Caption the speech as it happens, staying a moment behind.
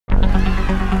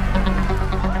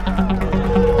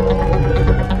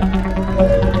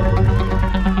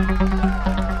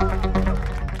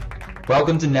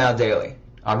Welcome to Now Daily.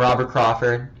 I'm Robert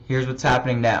Crawford. Here's what's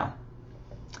happening now.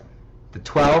 The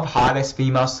 12 hottest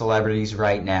female celebrities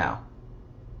right now.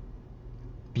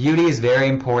 Beauty is very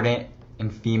important in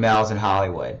females in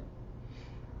Hollywood.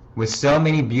 With so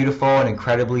many beautiful and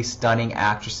incredibly stunning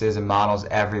actresses and models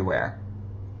everywhere,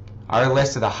 our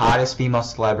list of the hottest female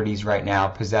celebrities right now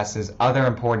possesses other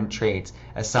important traits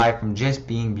aside from just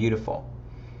being beautiful.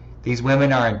 These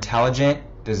women are intelligent,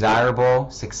 desirable,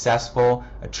 successful,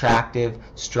 attractive,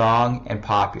 strong, and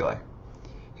popular.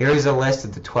 Here is a list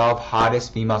of the 12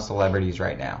 hottest female celebrities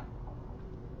right now.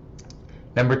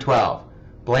 Number 12,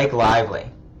 Blake Lively.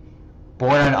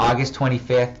 Born on August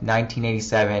 25th,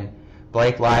 1987,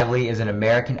 Blake Lively is an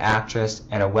American actress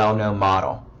and a well-known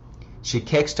model. She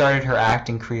kick-started her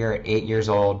acting career at 8 years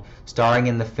old, starring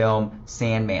in the film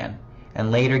Sandman,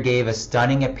 and later gave a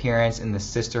stunning appearance in The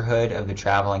Sisterhood of the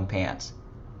Traveling Pants.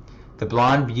 The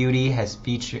blonde beauty has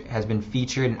been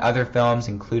featured in other films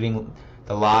including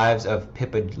The Lives of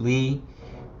Pippa Lee,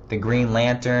 The Green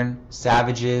Lantern,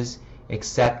 Savages,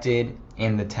 Accepted,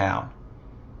 and The Town.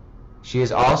 She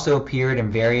has also appeared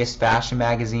in various fashion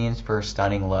magazines for her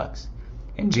stunning looks.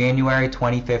 In January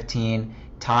 2015,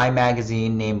 Time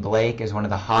magazine named Blake as one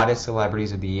of the hottest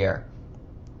celebrities of the year.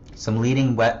 Some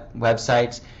leading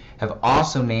websites have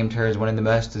also named her as one of the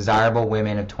most desirable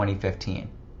women of 2015.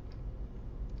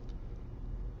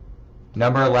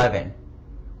 Number 11,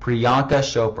 Priyanka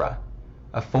Chopra.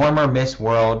 A former Miss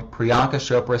World, Priyanka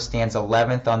Chopra stands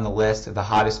 11th on the list of the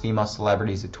hottest female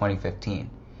celebrities of 2015.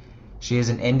 She is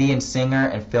an Indian singer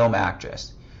and film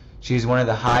actress. She is one of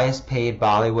the highest paid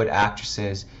Bollywood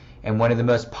actresses and one of the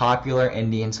most popular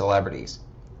Indian celebrities.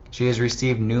 She has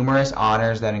received numerous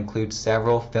honors that include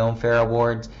several Filmfare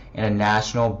Awards and a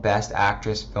National Best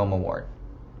Actress Film Award.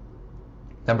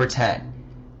 Number 10,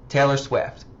 Taylor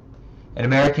Swift. An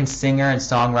American singer and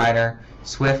songwriter,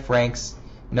 Swift ranks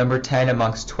number 10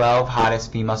 amongst 12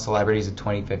 hottest female celebrities of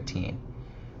 2015.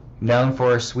 Known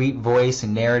for her sweet voice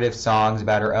and narrative songs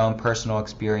about her own personal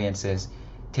experiences,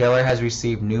 Taylor has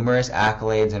received numerous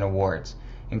accolades and awards,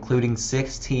 including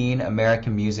 16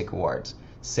 American Music Awards,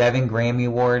 7 Grammy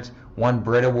Awards, 1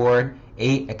 Brit Award,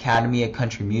 8 Academy of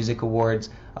Country Music Awards,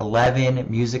 11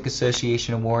 Music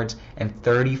Association Awards, and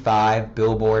 35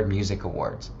 Billboard Music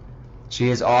Awards. She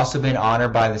has also been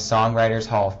honored by the Songwriters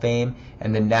Hall of Fame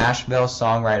and the Nashville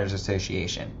Songwriters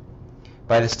Association.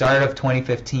 By the start of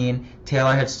 2015,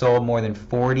 Taylor had sold more than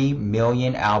 40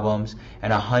 million albums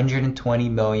and 120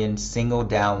 million single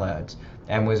downloads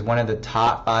and was one of the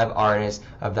top 5 artists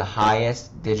of the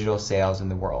highest digital sales in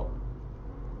the world.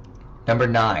 Number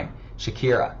 9,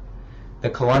 Shakira. The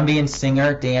Colombian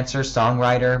singer, dancer,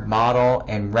 songwriter, model,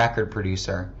 and record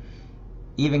producer,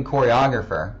 even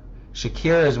choreographer,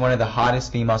 Shakira is one of the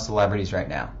hottest female celebrities right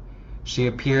now. She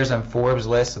appears on Forbes'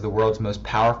 list of the world's most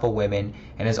powerful women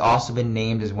and has also been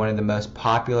named as one of the most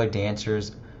popular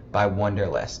dancers by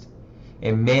Wunderlist.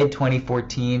 In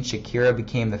mid-2014, Shakira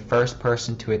became the first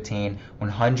person to attain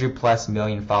 100+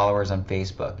 million followers on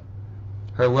Facebook.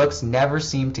 Her looks never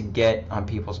seem to get on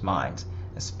people's minds,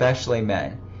 especially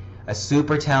men. A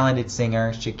super talented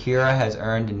singer, Shakira has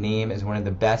earned a name as one of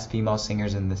the best female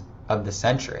singers of the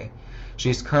century. She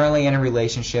is currently in a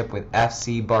relationship with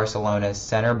FC Barcelona's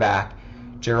center back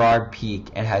Gerard Piqué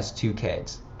and has 2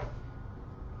 kids.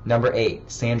 Number 8,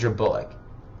 Sandra Bullock.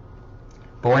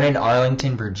 Born in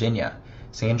Arlington, Virginia,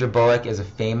 Sandra Bullock is a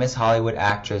famous Hollywood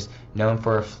actress known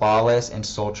for her flawless and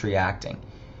sultry acting.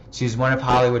 She is one of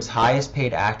Hollywood's highest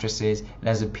paid actresses and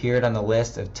has appeared on the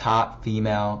list of top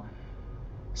female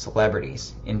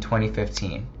celebrities in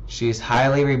 2015. She is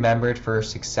highly remembered for her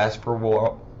successful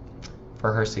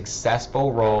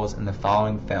roles in the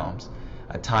following films: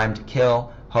 A Time to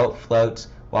Kill, Hope Floats,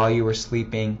 While You Were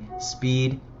Sleeping,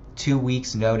 Speed, 2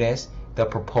 Weeks Notice, The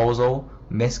Proposal,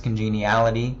 Miss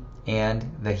Congeniality, and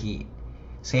The Heat.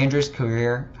 Sandra's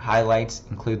career highlights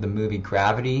include the movie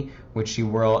Gravity, which she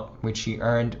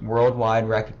earned worldwide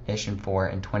recognition for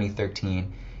in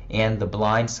 2013, and The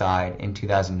Blind Side in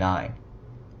 2009.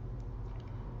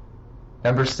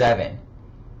 Number 7,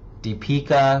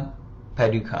 Deepika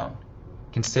Padukone.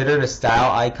 Considered a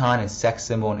style icon and sex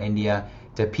symbol in India,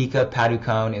 Deepika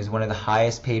Padukone is one of the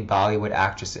highest paid Bollywood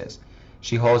actresses.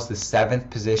 She holds the 7th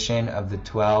position of the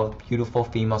 12 beautiful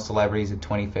female celebrities of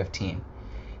 2015.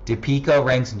 Deepika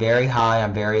ranks very high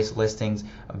on various listings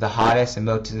of the hottest and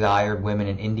most desired women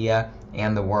in India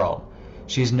and the world.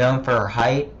 She is known for her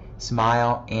height,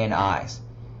 smile, and eyes.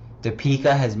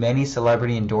 Deepika has many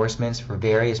celebrity endorsements for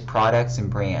various products and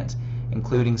brands,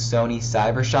 including Sony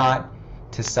Cybershot,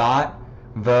 Tissot,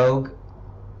 Vogue,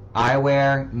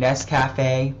 Eyewear,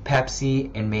 Nescafe,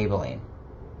 Pepsi, and Maybelline.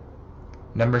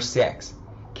 Number 6.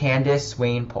 Candace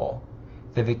Swanepoel.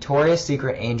 The Victoria's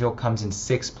Secret Angel comes in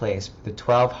 6th place for the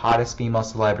 12 hottest female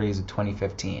celebrities of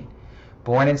 2015.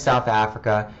 Born in South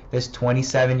Africa, this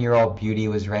 27-year-old beauty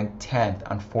was ranked 10th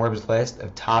on Forbes' list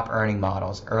of top earning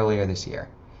models earlier this year.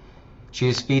 She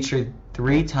is featured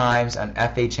 3 times on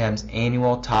FHM's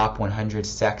annual Top 100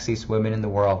 Sexiest Women in the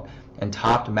World and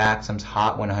topped Maxim's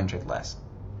Hot 100 list.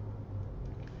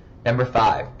 Number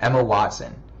 5. Emma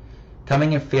Watson.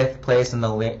 Coming in 5th place on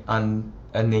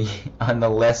the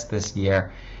list this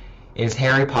year is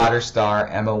Harry Potter star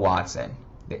Emma Watson.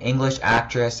 The English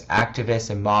actress, activist,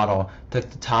 and model took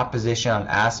the top position on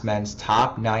Ask Men's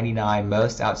Top 99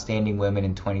 Most Outstanding Women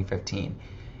in 2015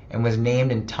 and was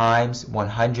named in Time's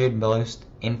 100 Most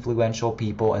Influential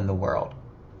People in the World.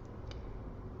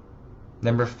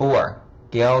 Number 4.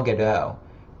 Gal Gadot.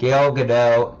 Gal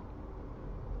Gadot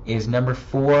is number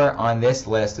 4 on this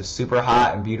list of super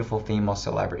hot and beautiful female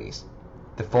celebrities.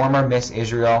 The former Miss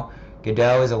Israel,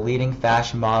 Gadot is a leading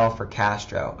fashion model for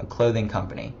Castro, a clothing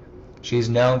company. She is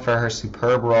known for her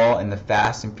superb role in the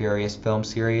Fast and Furious film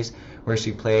series, where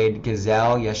she played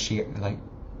Giselle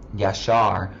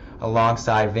Yashar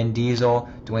alongside Vin Diesel,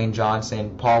 Dwayne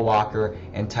Johnson, Paul Walker,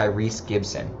 and Tyrese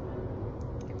Gibson.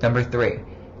 Number 3.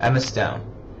 Emma Stone.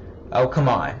 Oh, come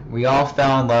on. We all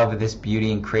fell in love with this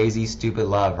beauty in Crazy Stupid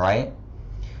Love, right?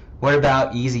 What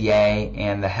about Easy A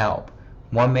and The Help?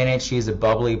 One minute she is a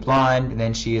bubbly blonde, and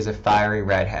then she is a fiery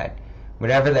redhead.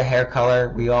 Whatever the hair color,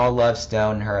 we all love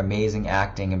Stone and her amazing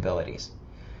acting abilities.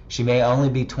 She may only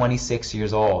be 26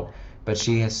 years old, but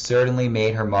she has certainly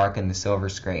made her mark in the silver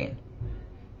screen.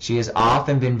 She has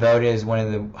often been voted as one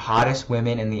of the hottest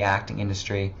women in the acting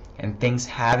industry, and things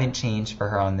haven't changed for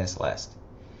her on this list.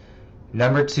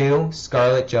 Number 2,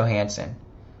 Scarlett Johansson.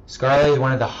 Scarlett is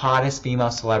one of the hottest female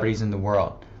celebrities in the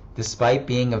world. Despite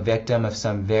being a victim of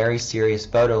some very serious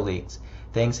photo leaks,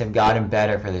 things have gotten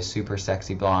better for this super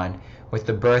sexy blonde, with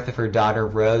the birth of her daughter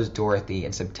Rose Dorothy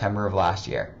in September of last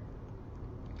year.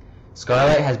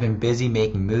 Scarlett has been busy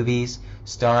making movies,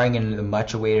 starring in the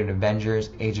much-awaited Avengers: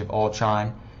 Age of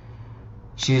Ultron.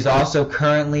 She is also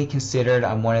currently considered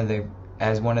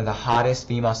as one of the hottest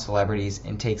female celebrities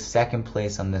and takes 2nd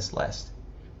place on this list.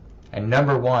 And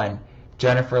number 1,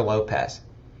 Jennifer Lopez.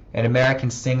 An American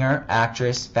singer,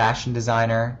 actress, fashion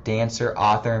designer, dancer,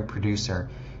 author, and producer,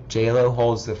 J.Lo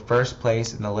holds the 1st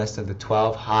place in the list of the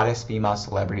 12 hottest female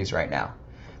celebrities right now.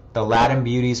 The Latin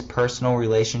beauty's personal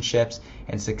relationships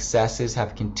and successes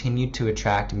have continued to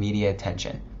attract media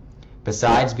attention.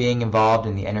 Besides being involved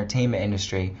in the entertainment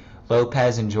industry,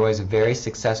 Lopez enjoys a very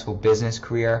successful business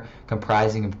career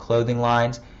comprising of clothing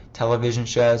lines, television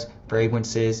shows,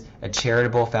 fragrances, a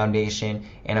charitable foundation,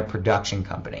 and a production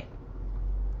company.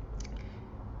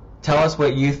 Tell us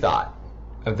what you thought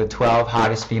of the 12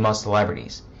 hottest female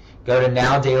celebrities. Go to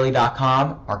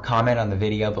nowdaily.com or comment on the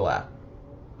video below.